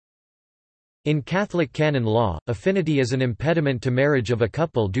In Catholic canon law, affinity is an impediment to marriage of a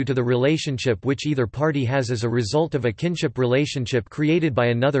couple due to the relationship which either party has as a result of a kinship relationship created by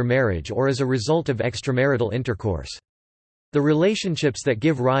another marriage or as a result of extramarital intercourse. The relationships that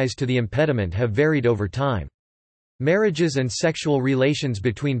give rise to the impediment have varied over time. Marriages and sexual relations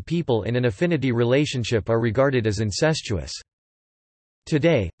between people in an affinity relationship are regarded as incestuous.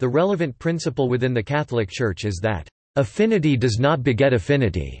 Today, the relevant principle within the Catholic Church is that, "affinity does not beget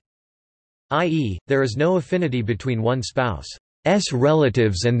affinity", i.e., there is no affinity between one spouse's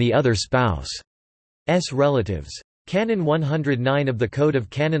relatives and the other spouse's relatives. Canon 109 of the Code of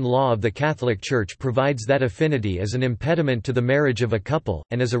Canon Law of the Catholic Church provides that affinity is an impediment to the marriage of a couple,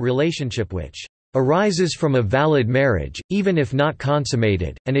 and is a relationship which arises from a valid marriage, even if not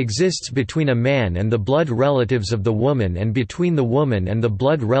consummated, and exists between a man and the blood relatives of the woman and between the woman and the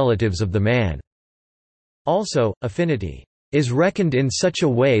blood relatives of the man. Also, affinity is reckoned in such a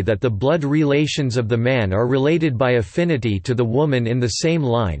way that the blood relations of the man are related by affinity to the woman in the same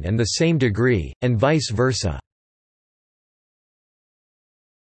line and the same degree, and vice versa.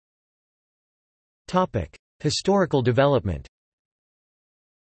 Historical development.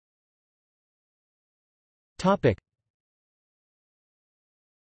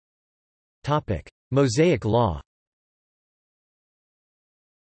 Mosaic law.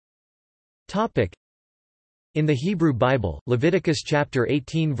 In the Hebrew Bible, Leviticus chapter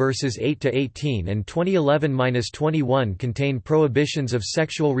 18 verses 8–18 and 20:11–21 contain prohibitions of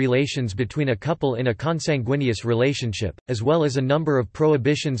sexual relations between a couple in a consanguineous relationship, as well as a number of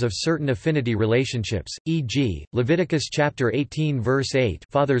prohibitions of certain affinity relationships, e.g., Leviticus chapter 18 verse 8,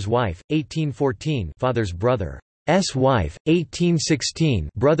 father's wife, 18:14, father's brother. S wife, 18:16,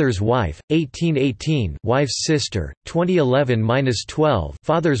 brother's wife, 18:18, wife's sister, 2011–12,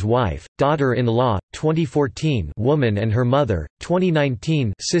 father's wife, daughter-in-law, 2014, woman and her mother,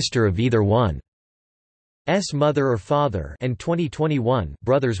 2019, sister of either one's mother or father, and 2021,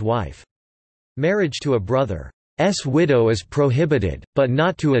 brother's wife. Marriage to a brother's widow is prohibited, but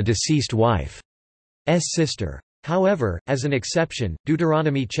not to a deceased wife's sister. However, as an exception,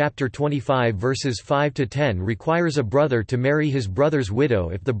 Deuteronomy chapter 25 verses 5–10 requires a brother to marry his brother's widow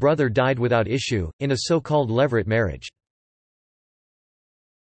if the brother died without issue, in a so-called levirate marriage.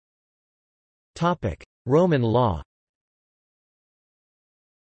 Roman law.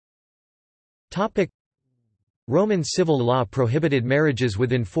 Roman civil law prohibited marriages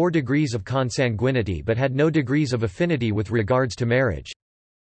within 4 degrees of consanguinity but had no degrees of affinity with regards to marriage.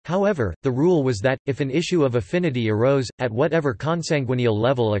 However, the rule was that, if an issue of affinity arose, at whatever consanguineal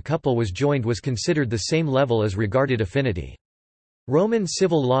level a couple was joined was considered the same level as regarded affinity. Roman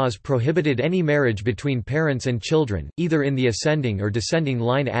civil laws prohibited any marriage between parents and children, either in the ascending or descending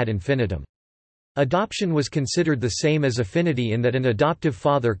line ad infinitum. Adoption was considered the same as affinity in that an adoptive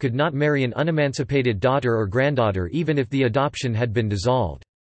father could not marry an unemancipated daughter or granddaughter even if the adoption had been dissolved.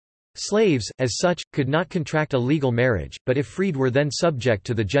 Slaves, as such, could not contract a legal marriage, but if freed were then subject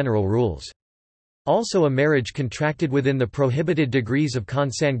to the general rules. Also, a marriage contracted within the prohibited degrees of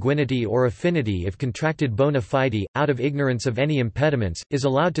consanguinity or affinity, if contracted bona fide, out of ignorance of any impediments, is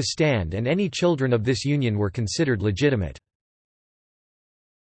allowed to stand, and any children of this union were considered legitimate.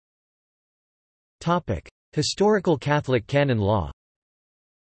 Historical Catholic canon law.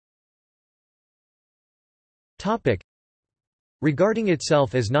 Regarding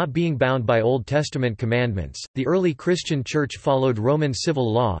itself as not being bound by Old Testament commandments, the early Christian Church followed Roman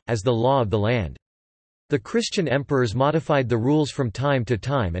civil law, as the law of the land. The Christian emperors modified the rules from time to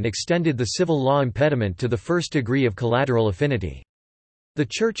time and extended the civil law impediment to the first degree of collateral affinity. The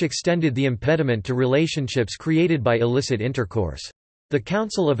Church extended the impediment to relationships created by illicit intercourse. The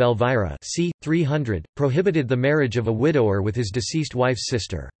Council of Elvira c. 300, prohibited the marriage of a widower with his deceased wife's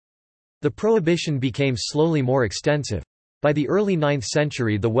sister. The prohibition became slowly more extensive. By the early 9th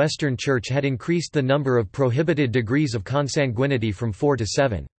century, the Western Church had increased the number of prohibited degrees of consanguinity from 4 to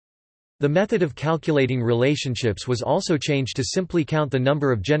 7. The method of calculating relationships was also changed to simply count the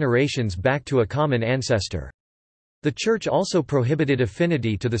number of generations back to a common ancestor. The Church also prohibited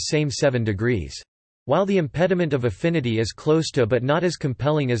affinity to the same 7 degrees. While the impediment of affinity is close to but not as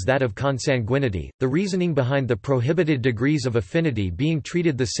compelling as that of consanguinity, the reasoning behind the prohibited degrees of affinity being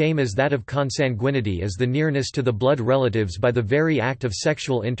treated the same as that of consanguinity is the nearness to the blood relatives by the very act of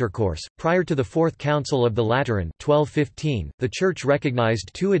sexual intercourse. Prior to the Fourth Council of the Lateran 1215, the Church recognized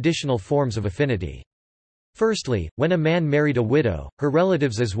 2 additional forms of affinity. Firstly, when a man married a widow, her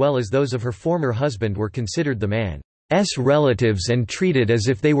relatives as well as those of her former husband were considered the man's relatives and treated as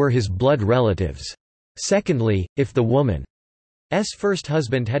if they were his blood relatives. Secondly, if the woman's first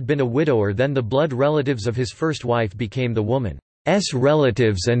husband had been a widower, then the blood relatives of his first wife became the woman's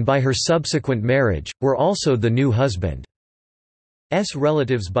relatives and by her subsequent marriage, were also the new husband's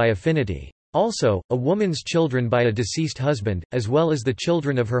relatives by affinity. Also, a woman's children by a deceased husband, as well as the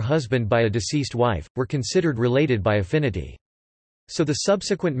children of her husband by a deceased wife, were considered related by affinity. So the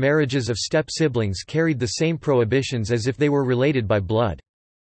subsequent marriages of step-siblings carried the same prohibitions as if they were related by blood.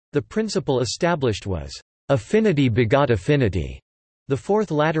 The principle established was, "Affinity begot affinity." The Fourth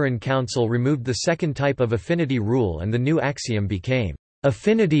Lateran Council removed the second type of affinity rule and the new axiom became,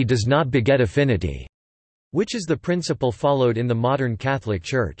 "Affinity does not beget affinity," which is the principle followed in the modern Catholic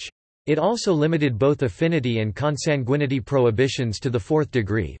Church. It also limited both affinity and consanguinity prohibitions to the fourth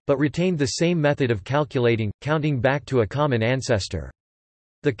degree, but retained the same method of calculating, counting back to a common ancestor.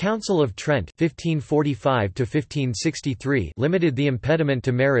 The Council of Trent 1545–1563 limited the impediment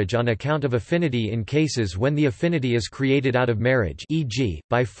to marriage on account of affinity in cases when the affinity is created out of marriage, e.g.,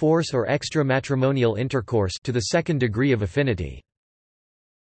 by force or extramatrimonial intercourse, to the second degree of affinity.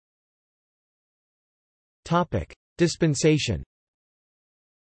 Dispensation.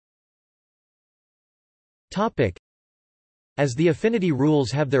 As the affinity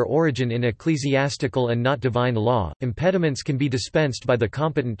rules have their origin in ecclesiastical and not divine law, impediments can be dispensed by the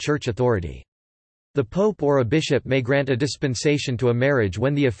competent church authority. The pope or a bishop may grant a dispensation to a marriage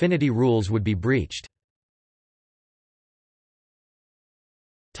when the affinity rules would be breached.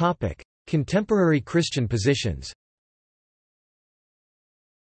 Contemporary Christian positions.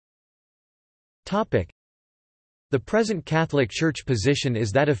 The present Catholic Church position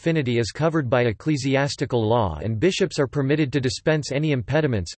is that affinity is covered by ecclesiastical law and bishops are permitted to dispense any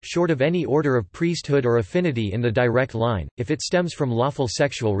impediments, short of any order of priesthood or affinity in the direct line, if it stems from lawful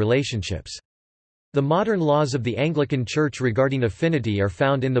sexual relationships. The modern laws of the Anglican Church regarding affinity are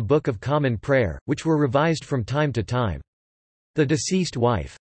found in the Book of Common Prayer, which were revised from time to time. The Deceased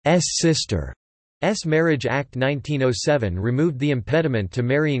Wife's Sister's Marriage Act 1907 removed the impediment to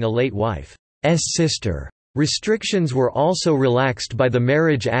marrying a late wife's sister. Restrictions were also relaxed by the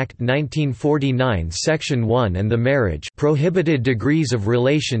Marriage Act 1949 Section 1 and the Marriage Prohibited Degrees of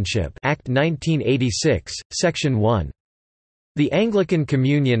Relationship Act 1986, Section 1. The Anglican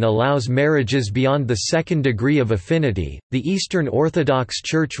Communion allows marriages beyond the second degree of affinity. The Eastern Orthodox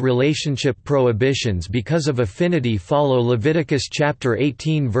Church relationship prohibitions because of affinity follow Leviticus chapter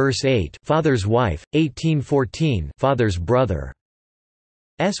 18 verse 8, father's wife, 18:14, father's brother.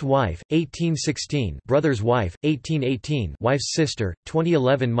 Wife, 18:16, brother's wife, 18:18, wife's sister,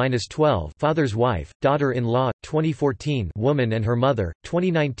 2011-12, father's wife, daughter-in-law, 2014, woman and her mother,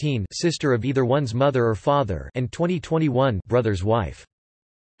 2019, sister of either one's mother or father, and 2021, brother's wife.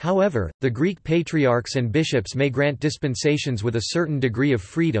 However, the Greek patriarchs and bishops may grant dispensations with a certain degree of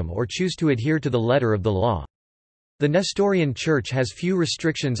freedom or choose to adhere to the letter of the law. The Nestorian Church has few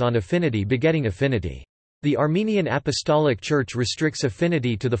restrictions on affinity begetting affinity. The Armenian Apostolic Church restricts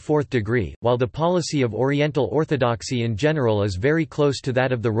affinity to the fourth degree, while the policy of Oriental Orthodoxy in general is very close to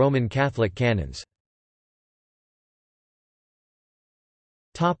that of the Roman Catholic canons.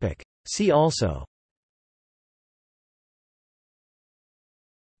 See also: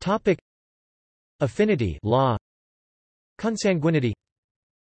 Affinity law, consanguinity.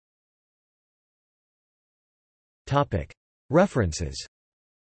 References.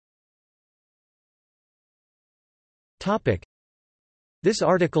 This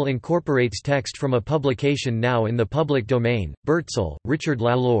article incorporates text from a publication now in the public domain. Bertzel, Richard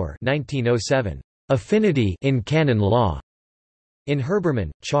Lalor, 1907. Affinity in Canon Law. In Herbermann,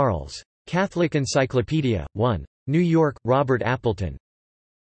 Charles. Catholic Encyclopedia, 1. New York, Robert Appleton.